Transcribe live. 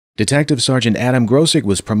Detective Sergeant Adam Groszek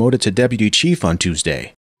was promoted to Deputy Chief on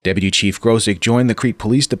Tuesday. Deputy Chief Groszek joined the Crete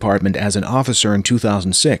Police Department as an officer in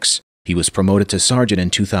 2006. He was promoted to sergeant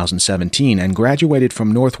in 2017 and graduated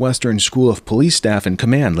from Northwestern School of Police Staff and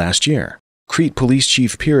Command last year. Crete Police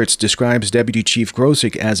Chief Pieritz describes Deputy Chief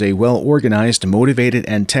Groszek as a well-organized, motivated,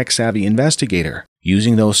 and tech-savvy investigator.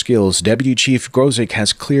 Using those skills, Deputy Chief Groszek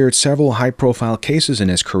has cleared several high-profile cases in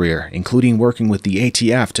his career, including working with the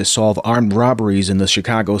ATF to solve armed robberies in the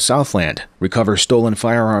Chicago Southland, recover stolen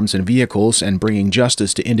firearms and vehicles, and bringing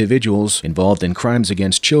justice to individuals involved in crimes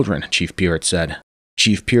against children, Chief Pieritz said.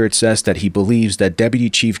 Chief Pieritz says that he believes that Deputy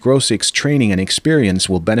Chief Groszek's training and experience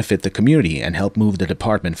will benefit the community and help move the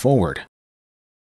department forward.